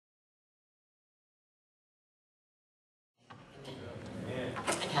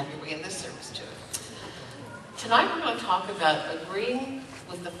Tonight we're going to talk about agreeing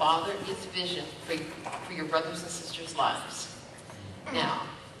with the Father's vision for your brothers and sisters' lives. Now,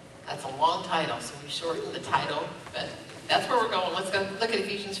 that's a long title, so we shortened the title, but that's where we're going. Let's go look at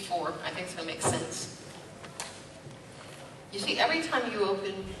Ephesians 4. I think it's going to make sense. You see, every time you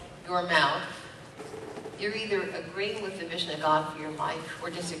open your mouth, you're either agreeing with the vision of God for your life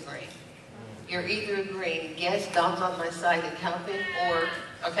or disagreeing. You're either agreeing, yes, God's on my side and helping, or,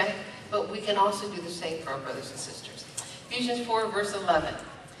 okay? But we can also do the same for our brothers and sisters. Ephesians 4, verse 11.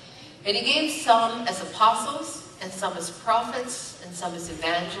 And he gave some as apostles, and some as prophets, and some as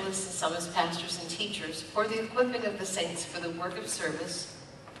evangelists, and some as pastors and teachers, for the equipping of the saints for the work of service,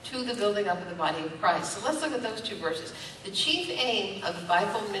 to the building up of the body of Christ. So let's look at those two verses. The chief aim of the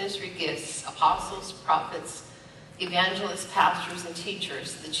fivefold ministry gifts, apostles, prophets, evangelists, pastors, and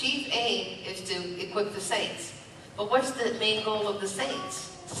teachers, the chief aim is to equip the saints. But what's the main goal of the saints?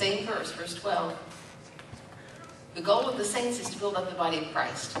 Same verse, verse 12. The goal of the saints is to build up the body of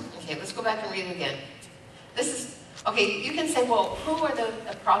Christ. Okay, let's go back and read it again. This is, okay, you can say, well, who are the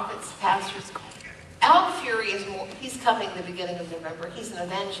prophets, pastors? Al Fury is more, he's coming the beginning of November. He's an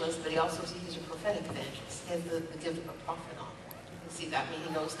evangelist, but he's a prophetic evangelist. He has the gift of a prophet on him. You can see that, I mean,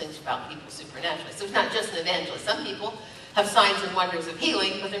 he knows things about people supernaturally. So he's not just an evangelist. Some people have signs and wonders of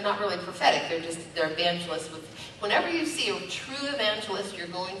healing, but they're not really prophetic. They're evangelists. Whenever you see a true evangelist, you're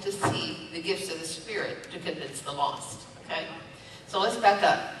going to see the gifts of the Spirit to convince the lost. Okay? So let's back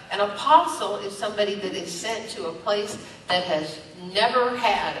up. An apostle is somebody that is sent to a place that has never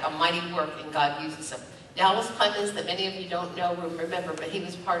had a mighty work, and God uses them. Dallas Clemens, that many of you don't know or remember, but he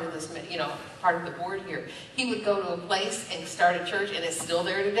was part of this, part of the board here. He would go to a place and start a church, and it's still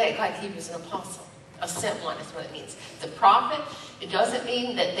there today. Like he was an apostle. A sent one is what it means. The prophet, it doesn't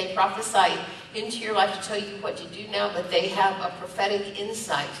mean that they prophesy into your life to tell you what to do now, but they have a prophetic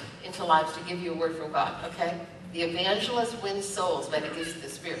insight into lives to give you a word from God, okay? The evangelist wins souls by the gifts of the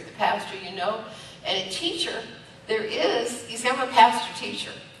Spirit. The pastor, you know, and a teacher, he's never a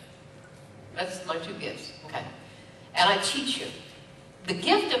pastor-teacher. That's my two gifts, okay? And I teach you. The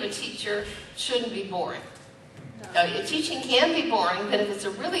gift of a teacher shouldn't be boring. Now, teaching can be boring, but if it's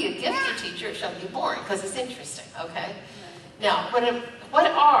really a gifted teacher, it shouldn't be boring because it's interesting, okay? Now, what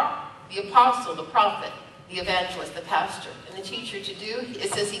are the apostle, the prophet, the evangelist, the pastor, and the teacher to do?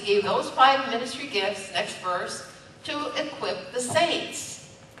 It says he gave those 5 ministry gifts, next verse, to equip the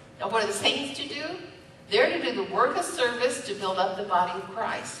saints. Now, what are the saints to do? They're to do the work of service to build up the body of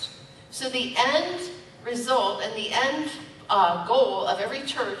Christ. So the end result and the end goal of every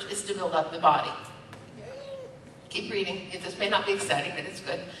church is to build up the body. Keep reading. This may not be exciting, but it's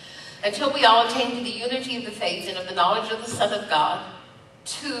good. Until we all attain to the unity of the faith and of the knowledge of the Son of God,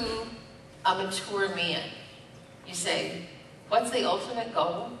 to a mature man. You say, what's the ultimate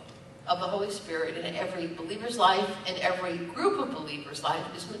goal of the Holy Spirit in every believer's life and every group of believers' life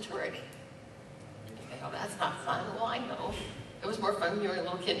is maturity. Okay, oh, that's not fun. Well, I know. It was more fun when you were a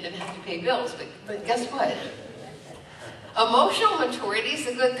little kid and didn't have to pay bills, but guess what? Emotional maturity is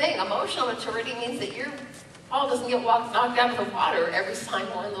a good thing. Emotional maturity means that your ball doesn't get knocked out of the water every time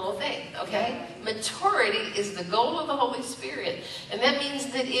one little thing, okay? Maturity is the goal of the Holy Spirit. And that means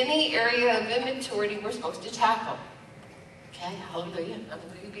that any area of immaturity we're supposed to tackle. Okay, hallelujah. I'm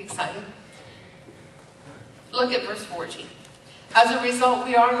going to be excited. Look at verse 14. As a result,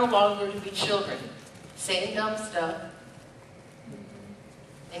 we are no longer to be children, saying dumb stuff.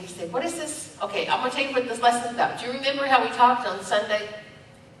 And you say, what is this? Okay, I'm going to tell you what this lesson is about. Do you remember how we talked on Sunday?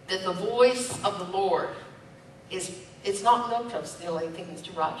 That the voice of the Lord it's not milquetoast, like I think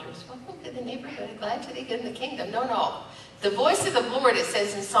Mr. Rogers. Welcome to the neighborhood, glad to get in the kingdom. No. The voice of the Lord, it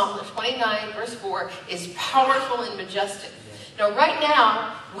says in Psalm 29, verse 4, is powerful and majestic. Now, right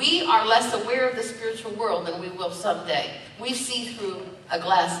now, we are less aware of the spiritual world than we will someday. We see through a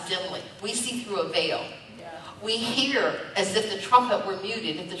glass dimly. We see through a veil. We hear as if the trumpet were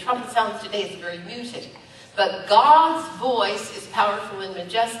muted. If the trumpet sounds today, it's very muted. But God's voice is powerful and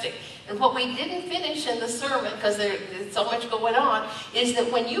majestic. And what we didn't finish in the sermon, because there's so much going on, is that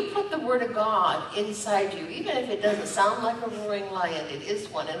when you put the Word of God inside you, even if it doesn't sound like a roaring lion, it is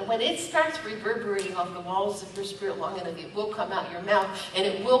one. And when it starts reverberating off the walls of your spirit long enough, it will come out your mouth, and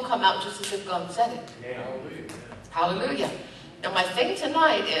it will come out just as if God said it. Yeah. Hallelujah. Now, my thing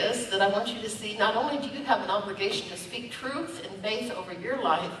tonight is that I want you to see, not only do you have an obligation to speak truth and faith over your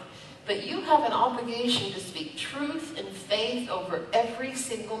life, but you have an obligation to speak truth and faith over every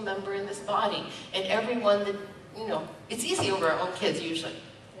single member in this body and everyone that, it's easy over our own kids usually.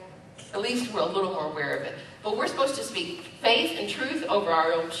 Yeah. At least we're a little more aware of it. But we're supposed to speak faith and truth over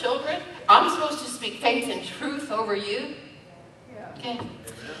our own children. I'm supposed to speak faith and truth over you. Yeah. Okay.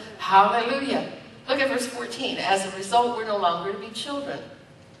 Hallelujah. Look at verse 14. As a result, we're no longer to be children,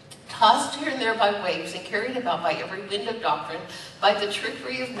 tossed here and there by waves and carried about by every wind of doctrine, by the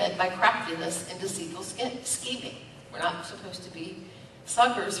trickery of men, by craftiness and deceitful scheming. We're not supposed to be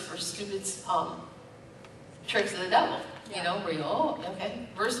suckers for stupid tricks of the devil. You know, where you, oh, okay.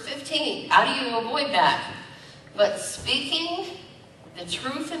 Verse 15, how do you avoid that? But speaking the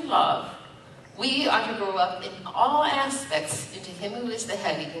truth in love, we are to grow up in all aspects into him who is the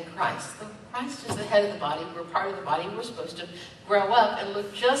head, even Christ. So Christ is the head of the body. We're part of the body. We're supposed to grow up and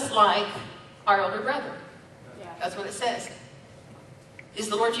look just like our older brother. Yeah. That's what it says. Is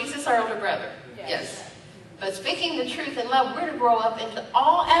the Lord Jesus our older brother? Yes. But speaking the truth in love, we're to grow up into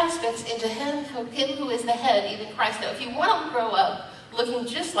all aspects into him who is the head, even Christ. Now, if you want to grow up looking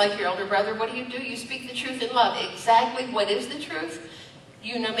just like your older brother, what do? You speak the truth in love. Exactly what is the truth?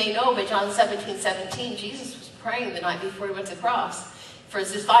 You may know, but John 17:17, Jesus was praying the night before he went to the cross for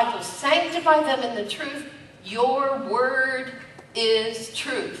his disciples. Sanctify them in the truth. Your word is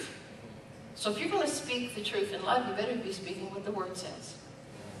truth. So if you're going to speak the truth in love, you better be speaking what the word says.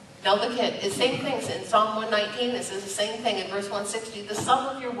 Now look at the same things in Psalm 119. It says the same thing in verse 160. The sum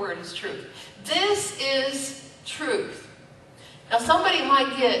of your word is truth. This is truth. Now somebody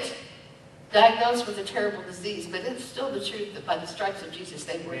might get diagnosed with a terrible disease, but it's still the truth that by the stripes of Jesus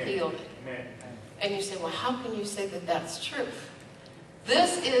they were healed. Amen. And you say, well, how can you say that that's truth?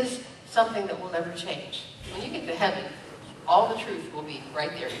 This is something that will never change. When you get to heaven, all the truth will be right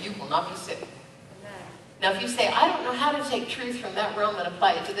there. You will not be sick. Now, if you say, I don't know how to take truth from that realm and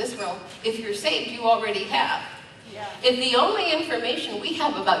apply it to this realm, if you're saved, you already have. Yeah. If the only information we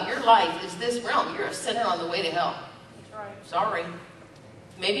have about your life is this realm, you're a sinner on the way to hell. That's right. Sorry.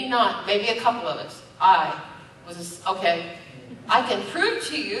 Maybe not. Maybe a couple of us. Okay. I can prove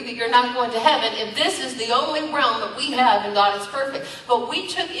to you that you're not going to heaven if this is the only realm that we have and God is perfect. But we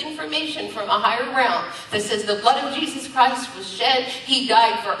took information from a higher realm that says the blood of Jesus Christ was shed. He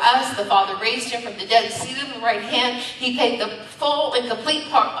died for us. The Father raised him from the dead, seated at the right hand. He paid the full and complete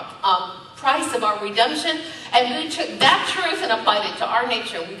price of our redemption. And we took that truth and applied it to our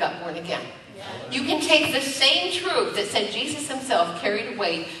nature, and we got born again. You can take the same truth that said Jesus himself carried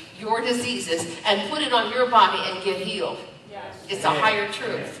away your diseases and put it on your body and get healed. It's a higher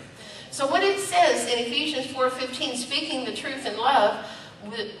truth. So what it says in Ephesians 4:15, speaking the truth in love,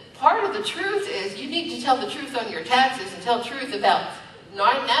 part of the truth is you need to tell the truth on your taxes and tell truth about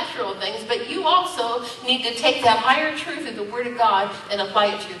non-natural things, but you also need to take that higher truth of the Word of God and apply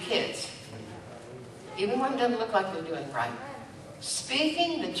it to your kids. Even when it doesn't look like they're doing right.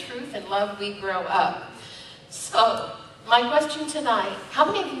 Speaking the truth in love, we grow up. So, my question tonight, how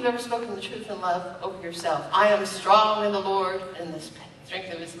many of you have ever spoken the truth in love over yourself? I am strong in the Lord and the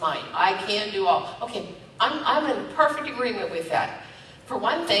strength of his might. I can do all. Okay, I'm in perfect agreement with that. For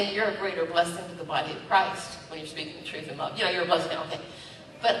one thing, you're a greater blessing to the body of Christ when you're speaking the truth in love. You know, you're a blessing, okay.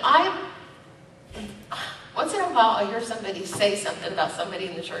 But once in a while, I hear somebody say something about somebody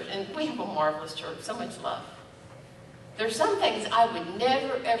in the church, and we have a marvelous church, so much love. There's some things I would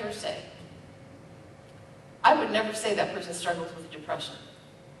never, ever say. I would never say that person struggles with depression.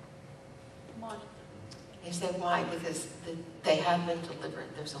 Why? You say, why? Because they have been delivered.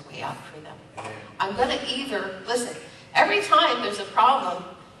 There's a way out for them. I'm going to listen, every time there's a problem,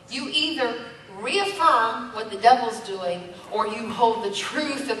 you either reaffirm what the devil's doing or you hold the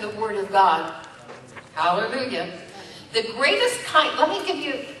truth of the Word of God. Hallelujah. The greatest let me give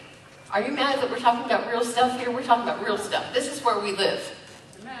you, are you mad that we're talking about real stuff here? We're talking about real stuff. This is where we live.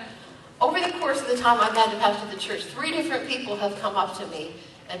 Over the course of the time I've had to pastor the church, 3 different people have come up to me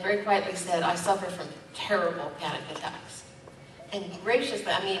and very quietly said, I suffer from terrible panic attacks. And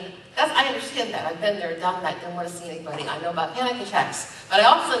graciously, I understand that. I've been there, done that, don't want to see anybody. I know about panic attacks. But I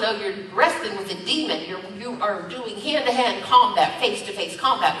also know you're wrestling with a demon. You are doing hand-to-hand combat, face-to-face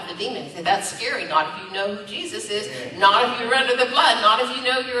combat with the demon. So that's scary. Not if you know who Jesus is. Not if you're under the blood. Not if you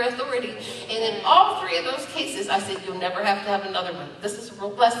know your authority. And in all 3 of those cases, I said, you'll never have to have another one. This is a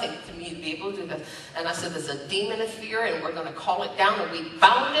real blessing to me to be able to do this. And I said, there's a demon of fear, and we're going to call it down. And we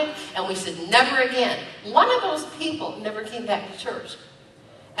bound it, and we said, never again. One of those people never came back to church.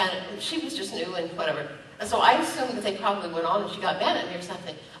 And she was just new and whatever. And so I assumed that they probably went on and she got mad at me or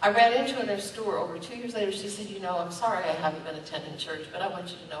something. I ran into her in her store over 2 years later. She said, I'm sorry I haven't been attending church, but I want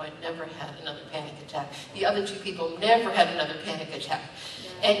you to know I never had another panic attack. The other 2 people never had another panic attack.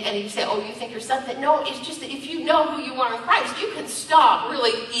 Yeah. And you say, oh, you think you're something? No, it's just that if you know who you are in Christ, you can stop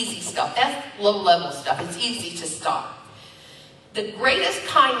really easy stuff. That's low-level stuff. It's easy to stop. The greatest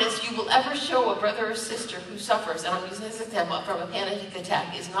kindness you will ever show a brother or sister who suffers, and I'm using this example from a panic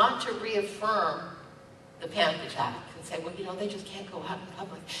attack, is not to reaffirm the panic attack and say, well, you know, they just can't go out in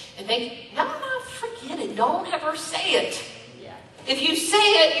public. And no, forget it. Don't ever say it. Yeah. If you say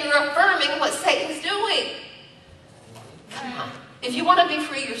it, you're affirming what Satan's doing. Come on. If you want to be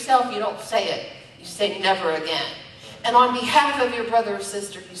free yourself, you don't say it. You say never again. And on behalf of your brother or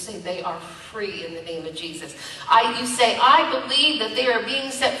sister, you say they are free in the name of Jesus. You say, I believe that they are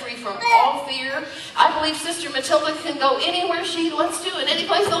being set free from all fear. I believe Sister Matilda can go anywhere she wants to and any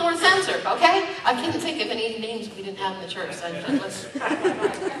place the Lord sends her, okay? I can't think of any names we didn't have in the church.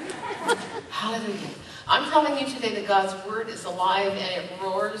 Hallelujah. I'm telling you today that God's word is alive and it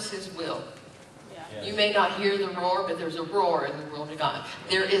roars his will. You may not hear the roar, but there's a roar in the world of God.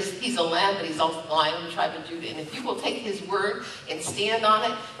 He's a lamb, but he's also the Lion of the tribe of Judah. And if you will take his word and stand on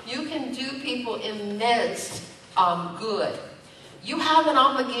it, you can do people immense good. You have an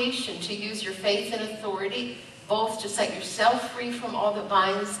obligation to use your faith and authority, both to set yourself free from all that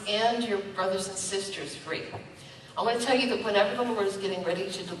binds and your brothers and sisters free. I want to tell you that whenever the Lord is getting ready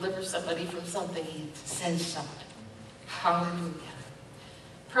to deliver somebody from something, he says something. Hallelujah.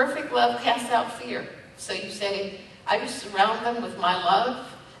 Perfect love casts out fear. So you say, I just surround them with my love,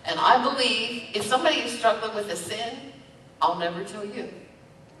 and I believe if somebody is struggling with a sin, I'll never tell you.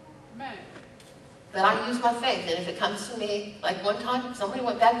 Amen. But I use my faith, and if it comes to me, like one time, somebody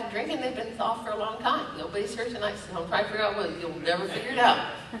went back to drinking, they've been off for a long time. Nobody's here tonight, so don't try to figure out what, you'll never figure it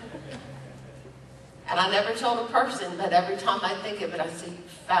out. And I never told a person, but every time I think of it, I say, you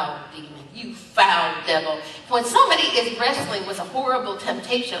foul demon, you foul devil. When somebody is wrestling with a horrible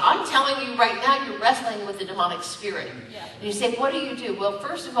temptation, I'm telling you right now, you're wrestling with a demonic spirit. Yeah. And you say, what do? Well,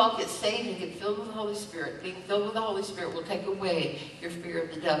 first of all, get saved and get filled with the Holy Spirit. Being filled with the Holy Spirit will take away your fear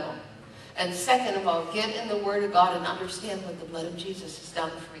of the devil. And second of all, get in the Word of God and understand what the blood of Jesus has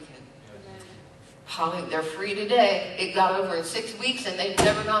done for you. Hallelujah. They're free today. It got over in 6 weeks, and they've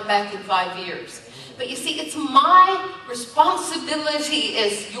never gone back in 5 years. But you see, it's my responsibility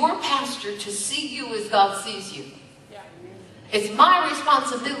as your pastor to see you as God sees you. Yeah. It's my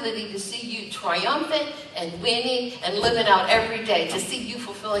responsibility to see you triumphant and winning and living out every day, to see you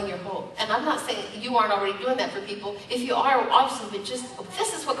fulfilling your hope. And I'm not saying you aren't already doing that for people. If you are, awesome, but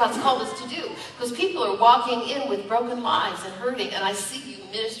this is what God's called us to do. Because people are walking in with broken lives and hurting, and I see you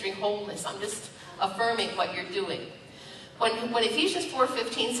ministering wholeness. I'm just affirming what you're doing. When Ephesians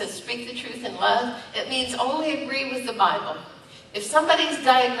 4:15 says, speak the truth in love, it means only agree with the Bible. If somebody's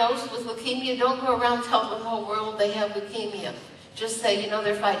diagnosed with leukemia, don't go around telling the whole world they have leukemia. Just say,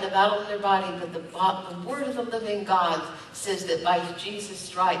 they're fighting a battle in their body, but the word of the living God says that by Jesus'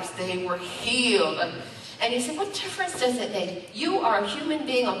 stripes they were healed. And you say, what difference does it make? You are a human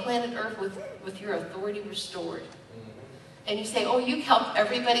being on planet Earth with your authority restored. And you say, oh, you help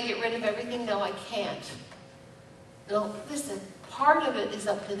everybody get rid of everything? No, I can't. No, listen, part of it is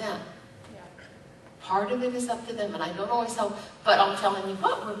up to them. Part of it is up to them, and I don't always help, but I'm telling you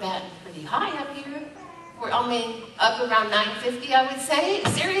what, we're batting pretty high up here. Up around 950, I would say.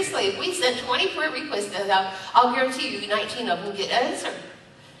 Seriously, if we send 20 prayer requests out, I'll guarantee you 19 of them get answered.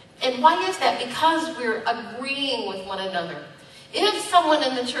 And why is that? Because we're agreeing with one another. If someone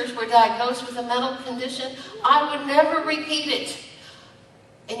in the church were diagnosed with a mental condition, I would never repeat it.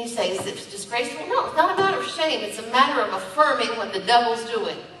 And you say, is it disgraceful? No, it's not a matter of shame. It's a matter of affirming what the devil's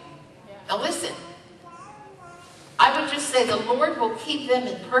doing. Now listen, I would just say the Lord will keep them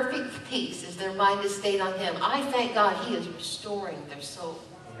in perfect peace as their mind is stayed on him. I thank God he is restoring their soul.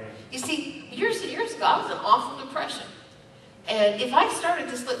 You see, years ago, I was in awful depression. And if I started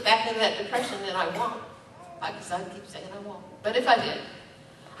to slip back into that depression, then I won't. Because I keep saying I won't. But if I did,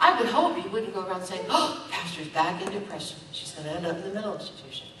 I would hope you wouldn't go around saying, oh, pastor's back in depression. She's going to end up in the mental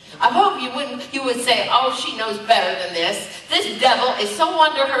institution. I hope you would say, oh, she knows better than this. This devil is so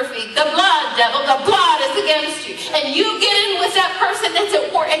under her feet. The blood, devil, the blood is against you. And you get in with that person that's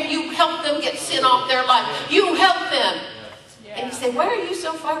at war and you help them get sin off their life. You help them. Yeah. And you say, why are you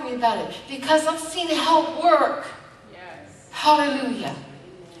so fiery about it? Because I've seen help work. Yes. Hallelujah.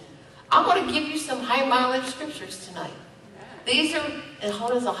 I'm going to give you some high mileage scriptures tonight. These are, and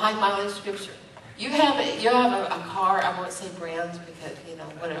hold on, a high mileage scripture. You have a car, I won't say brands because,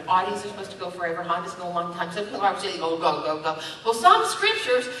 when Audis are supposed to go forever, Honda's go a long time. Some people are saying, go. Well, some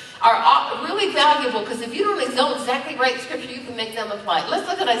scriptures are really valuable because if you don't know exactly right scripture, you can make them apply. Let's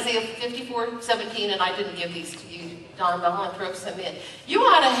look at Isaiah 54:17, and I didn't give these to you, Don, but I'm going to throw some in. You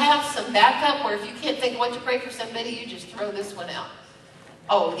ought to have some backup where if you can't think what to pray for somebody, you just throw this one out.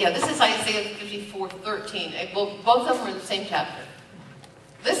 Oh, yeah, this is Isaiah 54:13. Well, both of them are in the same chapter.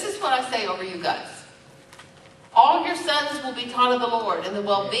 This is what I say over you guys. All your sons will be taught of the Lord, and the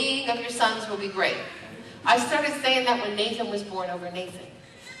well-being of your sons will be great. I started saying that when Nathan was born over Nathan.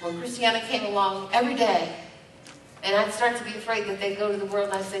 when Christiana came along every day, and I'd start to be afraid that they'd go to the world,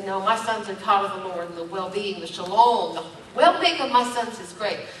 and I'd say, no, my sons are taught of the Lord, and the well-being, the shalom, the well-being of my sons is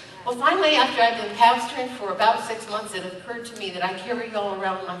great. Well, finally, after I've been pastoring for about 6 months, it occurred to me that I carry y'all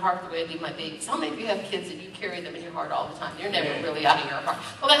around in my heart the way I do my babies. How many of you have kids and you carry them in your heart all the time? You're never really out of your heart.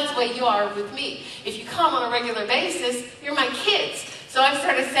 Well, that's the way you are with me. If you come on a regular basis, you're my kids. So I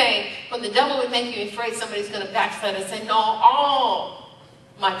started saying, when the devil would make you afraid somebody's going to backslide, I'd say, no, all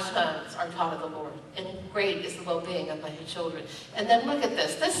my sons are taught of the Lord, and great is the well-being of my children. And then look at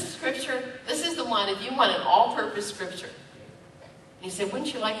this. This scripture, this is the one, if you want an all-purpose scripture. You say,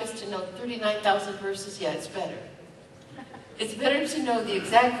 wouldn't you like us to know 39,000 verses? Yeah, it's better. It's better to know the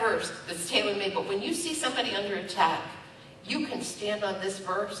exact verse that's tailor-made. But when you see somebody under attack, you can stand on this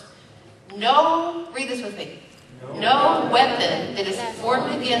verse. No, read this with me. No weapon that is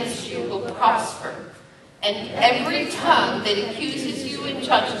formed against you will prosper. And every tongue that accuses you in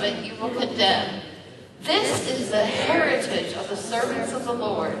judgment you will condemn. This is the heritage of the servants of the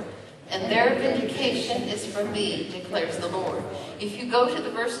Lord, and their vindication is from me, declares the Lord. If you go to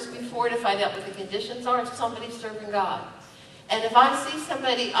the verses before to find out what the conditions are, it's somebody serving God. And if I see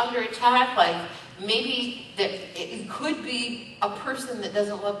somebody under attack, like maybe that it could be a person that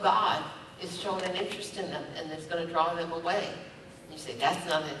doesn't love God is showing an interest in them, and it's going to draw them away. And you say, that's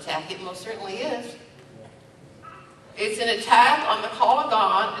not an attack. It most certainly is. It's an attack on the call of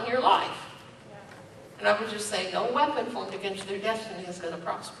God in your life. And I would just say, no weapon formed against their destiny is going to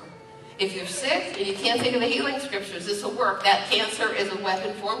prosper. If you're sick and you can't think of the healing scriptures, this will work. That cancer is a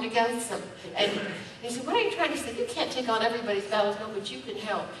weapon formed against them. And you say, what are you trying to say? You can't take on everybody's battles. No, but you can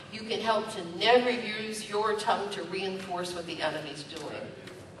help. You can help to never use your tongue to reinforce what the enemy's doing.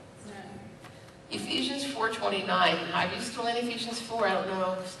 Ephesians 4:29. Are you still in Ephesians 4? I don't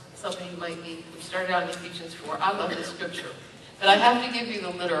know. Some of you might be. We started on Ephesians 4. I love this scripture. But I have to give you the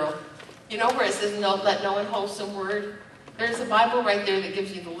literal. You know where it says, no, let no unwholesome word? There's a Bible right there that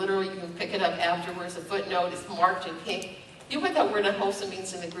gives you the literal. You can pick it up afterwards. A footnote is marked in pink. You know what that word unwholesome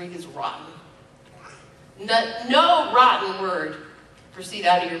means in the Greek is rotten. No rotten word proceed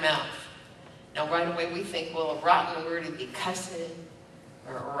out of your mouth. Now right away we think, well, a rotten word would be cussing,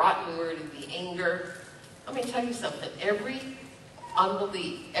 or a rotten word would be anger. Let me tell you something. Every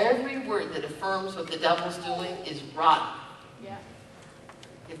unbelief, every word that affirms what the devil's doing is rotten. Yeah.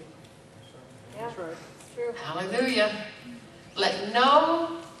 Yeah. That's right. True. Hallelujah. Let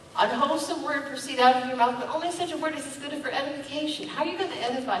no unwholesome word proceed out of your mouth, but only such a word as is good for edification. How are you going to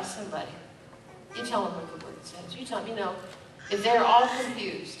edify somebody? You tell them what the word says. You tell them, you know, if they're all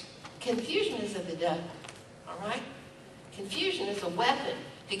confused. Confusion is of the devil. All right? Confusion is a weapon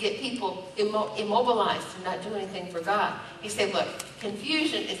to get people immobilized and not do anything for God. He said, look,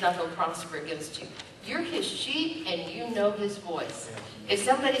 confusion is not going to prosper against you. You're his sheep and you know his voice. If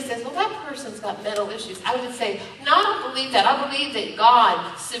somebody says, well, that person's got mental issues, I would say, no, I don't believe that. I believe that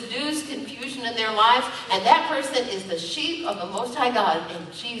God subdues confusion in their lives, and that person is the sheep of the Most High God,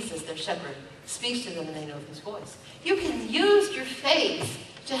 and Jesus, their shepherd, speaks to them and they know his voice. You can use your faith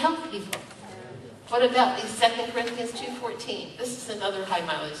to help people. What about these 2 Corinthians 2:14? This is another high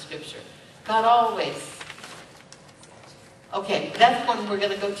mileage scripture. God always. Okay, that's one we're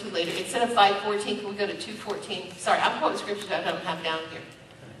going to go to later. Instead of 5:14, can we go to 2:14? Sorry, I'm quoting scripture that I don't have down here.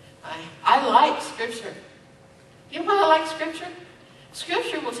 I like scripture. You know why I like scripture?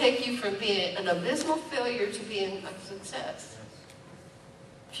 Scripture will take you from being an abysmal failure to being a success.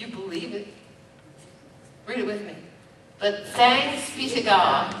 If you believe it. Read it with me. But thanks be to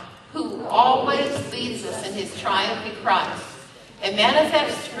God, who always leads us in his triumph in Christ, and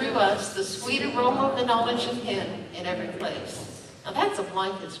manifests through us the sweet aroma of the knowledge of him in every place. Now that's a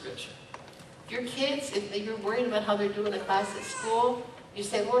blanket scripture. Your kids, if you're worried about how they're doing in class at school, you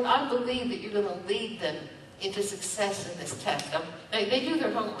say, Lord, I believe that you're going to lead them into success in this test. Now, they do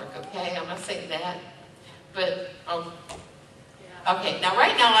their homework, okay? I'm not saying that. But, okay, now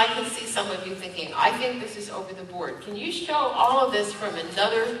right now I can see some of you thinking, I think this is over the board. Can you show all of this from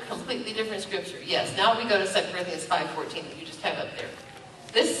another completely different scripture? Yes, now we go to 2 Corinthians 5:14 that you just have up there.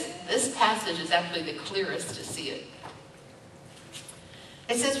 This passage is actually the clearest to see it.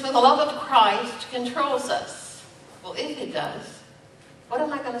 It says, for the love of Christ controls us. Well, if it does, what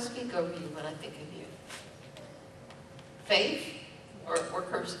am I going to speak over you when I think of you? Faith or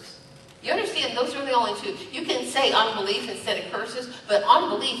curses? You understand, those are the only two. You can say unbelief instead of curses, but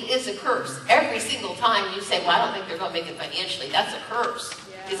unbelief is a curse. Every single time you say, well, I don't think they're going to make it financially, that's a curse.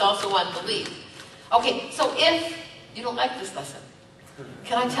 Yeah. It's also unbelief. Okay, so if you don't like this lesson,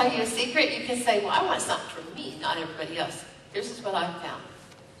 can I tell you a secret? You can say, well, I want something for me, not everybody else. Here's what I've found.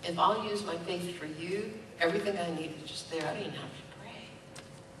 If I'll use my faith for you, everything I need is just there. I don't even have to pray.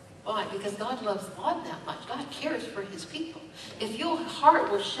 Why? Because God loves God that much. God cares for his people. If your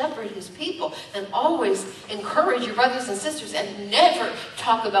heart will shepherd his people and always encourage your brothers and sisters and never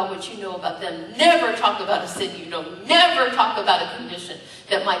talk about what you know about them, never talk about a sin you know, never talk about a condition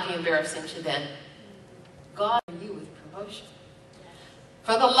that might be embarrassing to them, God will you with promotion.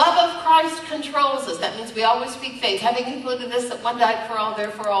 For the love of Christ controls us. That means we always speak faith. Having concluded this, that one died for all,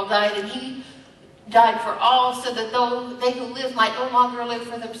 therefore all died, and he died for all, so that though they who live might no longer live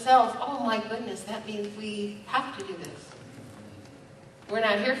for themselves. Oh my goodness, that means we have to do this. We're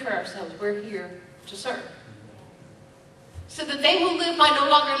not here for ourselves, we're here to serve. So that they who live might no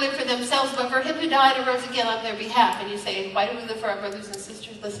longer live for themselves, but for him who died and rose again on their behalf. And you say, why do we live for our brothers and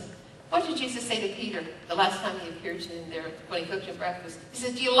sisters? Listen, what did Jesus say to Peter the last time he appeared to him there when he cooked him breakfast? He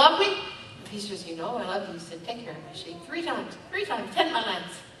said, do you love me? And Peter says, you know I love you. He said, take care of my sheep. 3 times, 10 my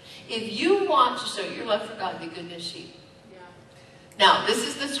lambs. If you want to show your love for God, be good as sheep. Yeah. Now, this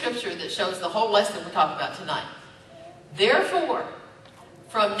is the scripture that shows the whole lesson we're talking about tonight. Therefore,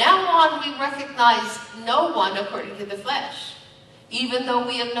 from now on we recognize no one according to the flesh. Even though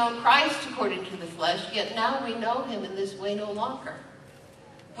we have known Christ according to the flesh, yet now we know him in this way no longer.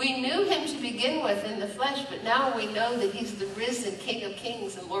 We knew him to begin with in the flesh, but now we know that he's the risen King of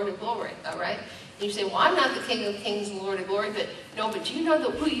Kings and Lord of Glory. All right? And you say, well, I'm not the King of Kings and Lord of Glory, but do you know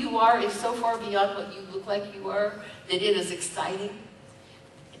that who you are is so far beyond what you look like you are, that it is exciting?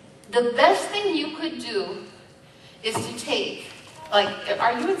 The best thing you could do is to take, like,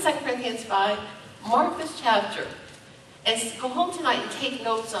 are you in 2 Corinthians 5? Mark this chapter, and go home tonight and take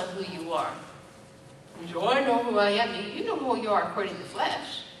notes on who you are. Do I know who I am? You know who you are according to the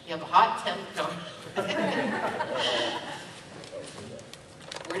flesh. You have a hot temper. No.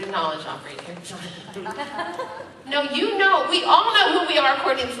 Word of knowledge operating here. No, you know, we all know who we are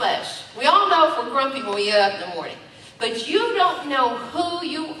according to the flesh. We all know if we're grumpy when we get up in the morning. But you don't know who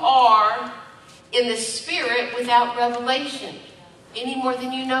you are in the Spirit without revelation, any more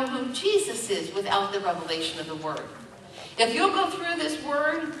than you know who Jesus is without the revelation of the Word. If you'll go through this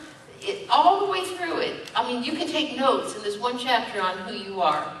Word, all the way through it, I mean, you can take notes in this one chapter on who you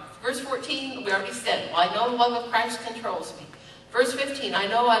are. Verse 14, we already said, well, I know the love of Christ controls me. Verse 15, I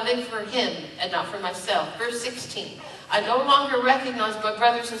know I live for him and not for myself. Verse 16, I no longer recognize my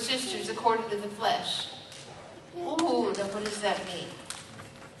brothers and sisters according to the flesh. Ooh, now what does that mean?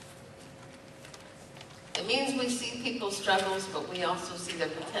 It means we see people's struggles, but we also see their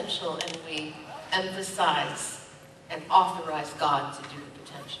potential, and we emphasize and authorize God to do the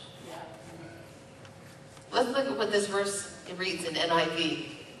potential. Let's look at what this verse reads in NIV.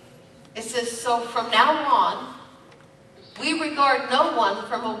 It says, so from now on, we regard no one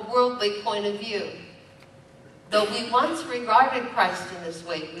from a worldly point of view. Though we once regarded Christ in this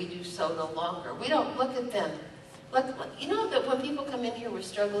way, we do so no longer. We don't look at them. Look, you know that when people come in here with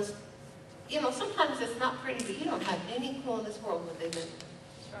struggles, you know, sometimes it's not pretty, but you don't have any clue in this world what they've been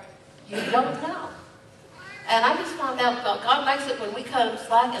through. You don't know. And I just found out God likes it when we cut him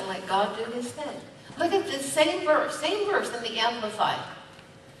slack and let God do his thing. Look at this same verse in the Amplified.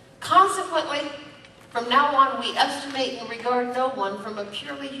 Consequently, from now on, we estimate and regard no one from a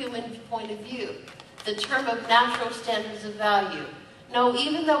purely human point of view, the term of natural standards of value. No,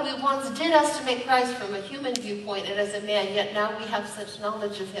 even though we once did estimate Christ from a human viewpoint and as a man, yet now we have such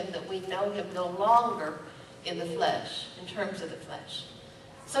knowledge of him that we know him no longer in the flesh, in terms of the flesh.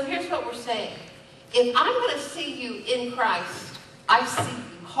 So here's what we're saying. If I'm going to see you in Christ, I see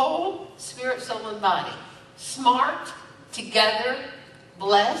you whole, spirit, soul, and body. Smart, together,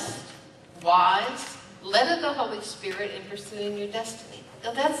 blessed, wise, led of the Holy Spirit in pursuing your destiny.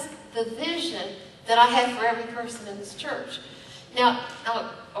 Now that's the vision that I have for every person in this church. Now,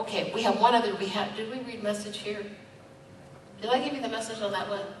 okay, we have one other, did we read message here? Did I give you the message on that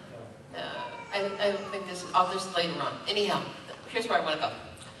one? I don't think I'll just later on. Anyhow, here's where I want to go.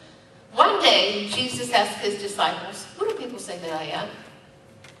 One day, Jesus asked his disciples, who do people say that I am?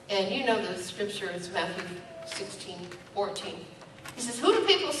 And you know the scripture, it's Matthew 16:14. He says, who do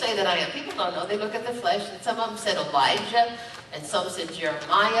people say that I am? People don't know. They look at the flesh, and some of them said Elijah, and some said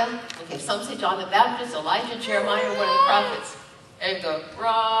Jeremiah. Okay, some say John the Baptist, Elijah, Jeremiah, one of the prophets. There you go.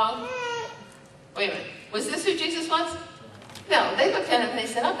 Wrong. Wait a minute. Was this who Jesus was? No, they looked at him and they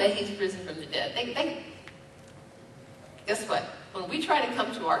said, I bet he's risen from the dead. Guess what? When we try to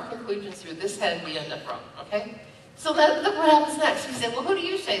come to our conclusions through this head, we end up wrong, okay? So look what happens next. He said, well, who do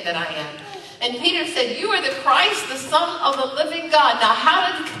you say that I am? And Peter said, you are the Christ, the Son of the living God. Now,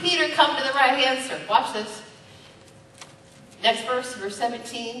 how did Peter come to the right answer? Watch this. Next verse, verse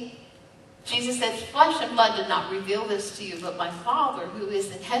 17. Jesus said, flesh and blood did not reveal this to you, but my Father who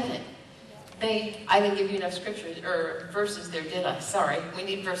is in heaven. I didn't give you enough scriptures or verses there, did I? Sorry. We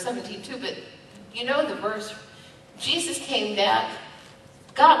need verse 17 too, but you know the verse. Jesus came back.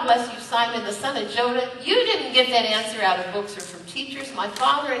 God bless you, Simon, the son of Jonah. You didn't get that answer out of books or from teachers. My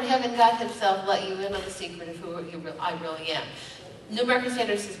Father in heaven, God himself, let you in on the secret of who I really am. New American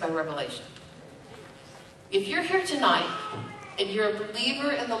Standard says by revelation. If you're here tonight and you're a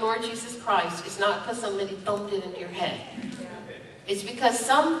believer in the Lord Jesus Christ, it's not because somebody thumped it into your head. It's because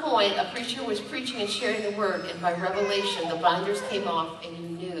some point a preacher was preaching and sharing the word, and by revelation the blinders came off and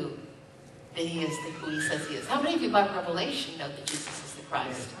you knew that he is who he says he is. How many of you by revelation know that Jesus is the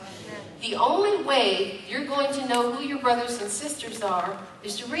Christ? The only way you're going to know who your brothers and sisters are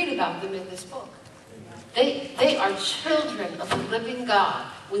is to read about them in this book. They are children of the living God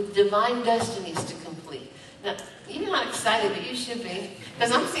with divine destinies to complete. Now, you're not excited, but you should be,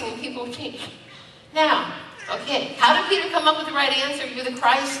 because I'm seeing people change. Now, okay, how did Peter come up with the right answer? You're the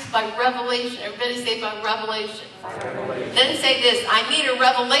Christ by revelation. Everybody say by revelation. Then say this, I need a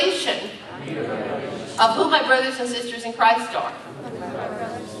revelation of who my brothers and sisters in Christ are.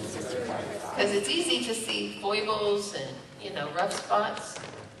 Because it's easy to see foibles and, rough spots.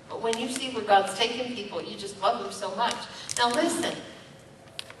 But when you see where God's taken people, you just love them so much. Now listen,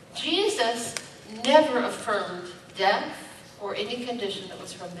 Jesus never affirmed death or any condition that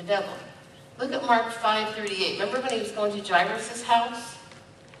was from the devil. Look at Mark 5:38. Remember when he was going to Jairus' house?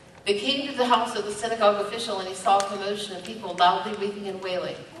 They came to the house of the synagogue official and he saw a commotion of people loudly weeping and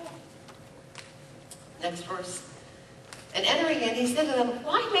wailing. Next verse. And entering in, he said to them,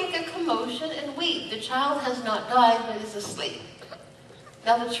 why make a commotion and weep? The child has not died, but is asleep.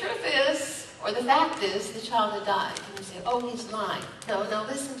 Now the truth is, or the fact is, the child had died. And you say, oh, he's lying. No,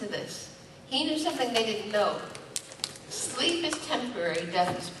 listen to this. He knew something they didn't know. Sleep is temporary,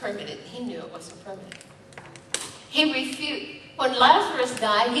 death is permanent. He knew it wasn't permanent. He refused. When Lazarus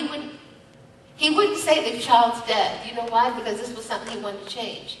died, he wouldn't say the child's dead. You know why? Because this was something he wanted to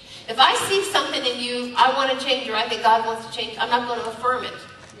change. If I see something in you I want to change or I think God wants to change, I'm not going to affirm it.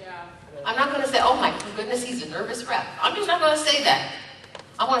 Yeah. I'm not going to say, oh my goodness, he's a nervous wreck. I'm just not going to say that.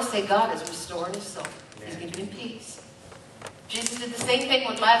 I want to say God is restoring his soul. He's giving him peace. Jesus did the same thing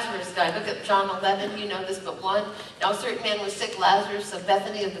when Lazarus died. Look at John 11, you know this but one. Now a certain man was sick, Lazarus of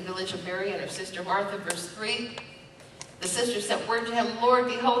Bethany of the village of Mary and her sister Martha, verse 3. The sister sent word to him, Lord,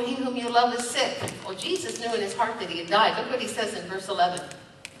 behold, he whom you love is sick. Well, Jesus knew in his heart that he had died. Look what he says in verse 11.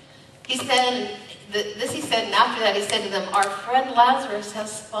 He said, and after that he said to them, our friend Lazarus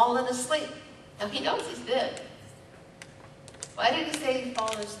has fallen asleep. Now he knows he's dead. Why did he say he's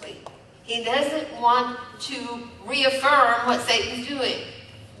fallen asleep? He doesn't want to reaffirm what Satan's doing.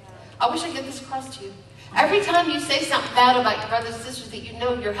 I wish I could get this across to you. Every time you say something bad about your brothers and sisters that you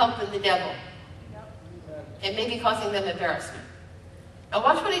know you're helping the devil. It may be causing them embarrassment. Now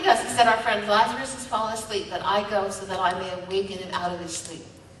watch what he does. He said, our friend Lazarus has fallen asleep, but I go so that I may awaken him out of his sleep.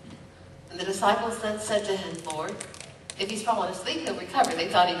 And the disciples then said to him, Lord, if he's fallen asleep, he'll recover. They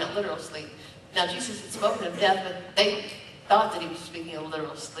thought he meant literal sleep. Now Jesus had spoken of death, but they thought that he was speaking of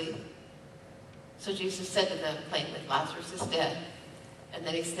literal sleep. So Jesus said to them plainly, Lazarus is dead. And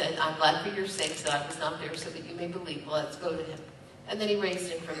then he said, I'm glad for your sakes that I was not there so that you may believe. Well, let's go to him. And then he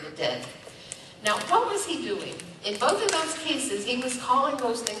raised him from the dead. Now, what was he doing? In both of those cases, he was calling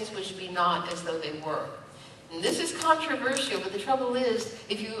those things which be not as though they were. And this is controversial, but the trouble is,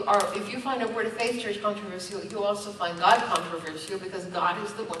 if you find a word of faith church controversial, you also find God controversial because God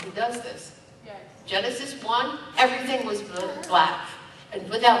is the one who does this. Yes. Genesis 1, everything was black and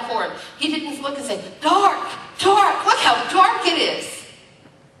without form. He didn't look and say, dark, look how dark it is.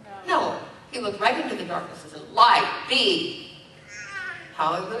 No, he looked right into the darkness and said, light, be.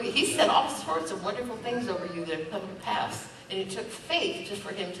 Hallelujah. He said all sorts of wonderful things over you that have come to pass. And it took faith just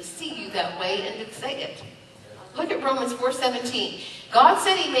for him to see you that way and to say it. Look at Romans 4:17. God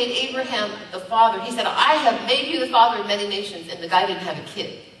said he made Abraham the father. He said, I have made you the father of many nations. And the guy didn't have a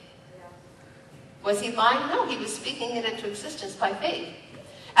kid. Was he lying? No, he was speaking it into existence by faith.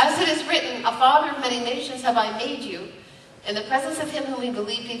 As it is written, a father of many nations have I made you, in the presence of him whom we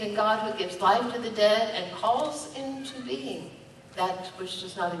believed, even God, who gives life to the dead and calls into being that which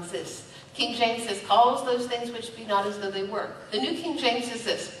does not exist. King James says, calls those things which be not as though they were. The New King James says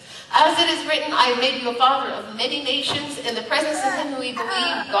this, as it is written, I have made you a father of many nations, in the presence of him whom we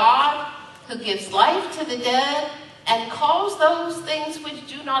believe, God, who gives life to the dead, and calls those things which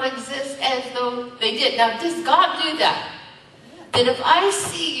do not exist as though they did. Now, does God do that? That if I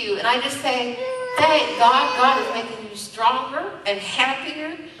see you and I just say, thank God, God is making you stronger and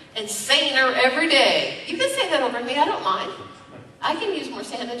happier and saner every day. You can say that over me, I don't mind. I can use more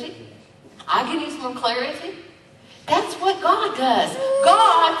sanity. I can use more clarity. That's what God does.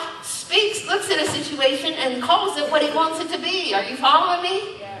 God looks at a situation and calls it what he wants it to be. Are you following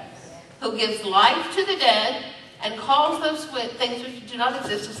me? Yes. Who gives life to the dead and calls those things which do not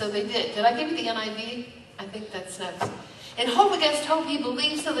exist as though they did. Did I give you the NIV? I think that's next. In hope against hope he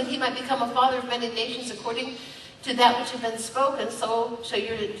believed, so that he might become a father of many nations according to that which had been spoken. So shall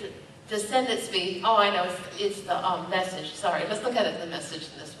your descendants be. Oh, I know. It's the Message. Sorry. Let's look at it in the Message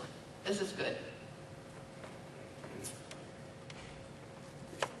in this one. This is good.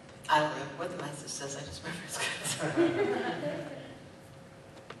 I don't remember what the Message says. I just remember it's good.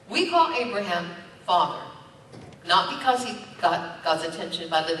 We call Abraham father. Not because he got God's attention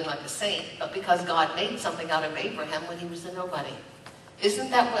by living like a saint, but because God made something out of Abraham when he was a nobody.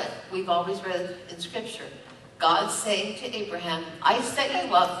 Isn't that what we've always read in Scripture? God saying to Abraham, I set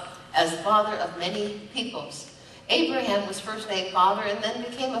you up as father of many peoples. Abraham was first named father and then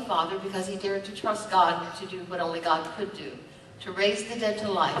became a father because he dared to trust God to do what only God could do. To raise the dead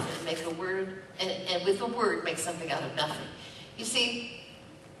to life and make a word, and with a word make something out of nothing. You see,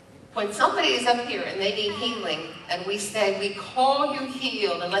 when somebody is up here and they need healing, and we say, we call you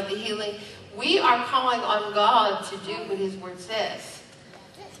healed, and let the healing, we are calling on God to do what his word says.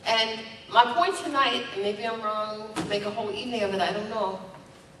 And my point tonight, and maybe I'm wrong, make a whole evening of it, I don't know.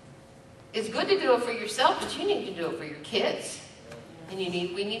 It's good to do it for yourself, but you need to do it for your kids. And we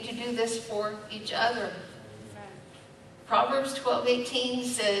need to do this for each other. Proverbs 12:18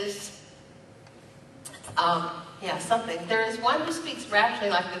 says, something. There is one who speaks rashly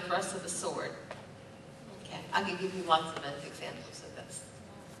like the thrust of a sword. Okay, I could give you lots of examples of this.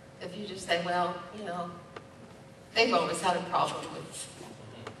 If you just say, well, they've always had a problem with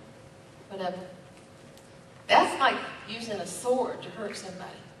whatever. That's like using a sword to hurt somebody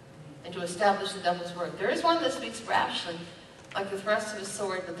and to establish the devil's word. There is one that speaks rashly like the thrust of a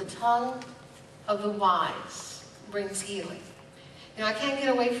sword, but the tongue of the wise brings healing. I can't get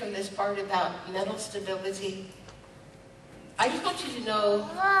away from this part about mental stability. I just want you to know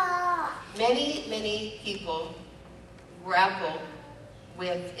many, many people grapple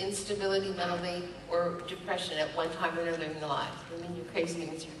with instability mentally or depression at one time or another in their life. I mean, you're crazy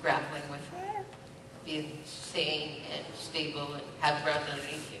means you're grappling with being sane and stable and have ground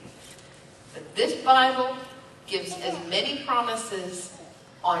underneath you. But this Bible gives as many promises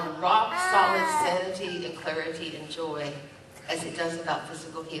on rock-solid sanity and clarity and joy as it does about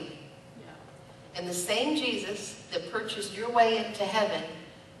physical healing. And the same Jesus that purchased your way into heaven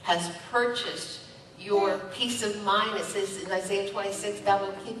has purchased your peace of mind. It says in Isaiah 26, thou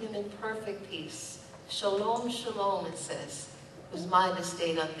wilt keep him in perfect peace. Shalom, shalom, it says, whose mind is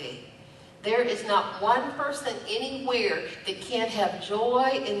stayed on thee. There is not one person anywhere that can't have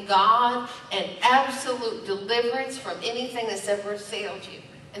joy in God and absolute deliverance from anything that's ever assailed you.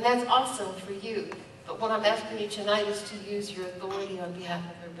 And that's awesome for you. But what I'm asking you tonight is to use your authority on behalf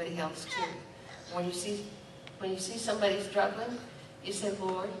of everybody else too. When you see somebody struggling, you say,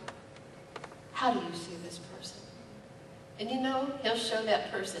 Lord, how do you see this person? And he'll show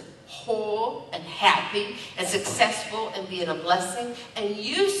that person whole and happy and successful and being a blessing. And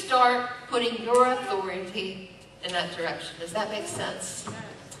you start putting your authority in that direction. Does that make sense?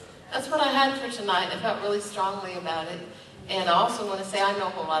 That's what I had for tonight. I felt really strongly about it. And I also want to say, I know a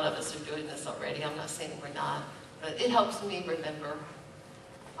whole lot of us are doing this already. I'm not saying we're not. But it helps me remember.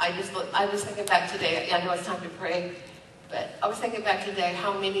 I was thinking back today. I know it's time to pray. But I was thinking back today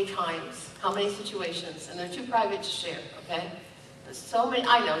how many times, how many situations, and they're too private to share, okay? But so many,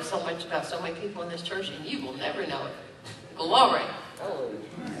 I know so much about so many people in this church, and you will never know it. Glory.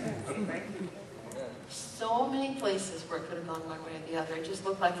 So many places where it could have gone one way or the other. It just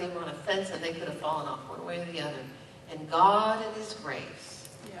looked like they were on a fence and they could have fallen off one way or the other. And God in his grace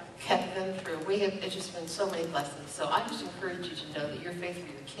kept them through. It's just been so many blessings. So I just encourage you to know that your faith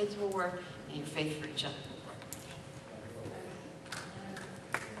for your kids will work and your faith for each other.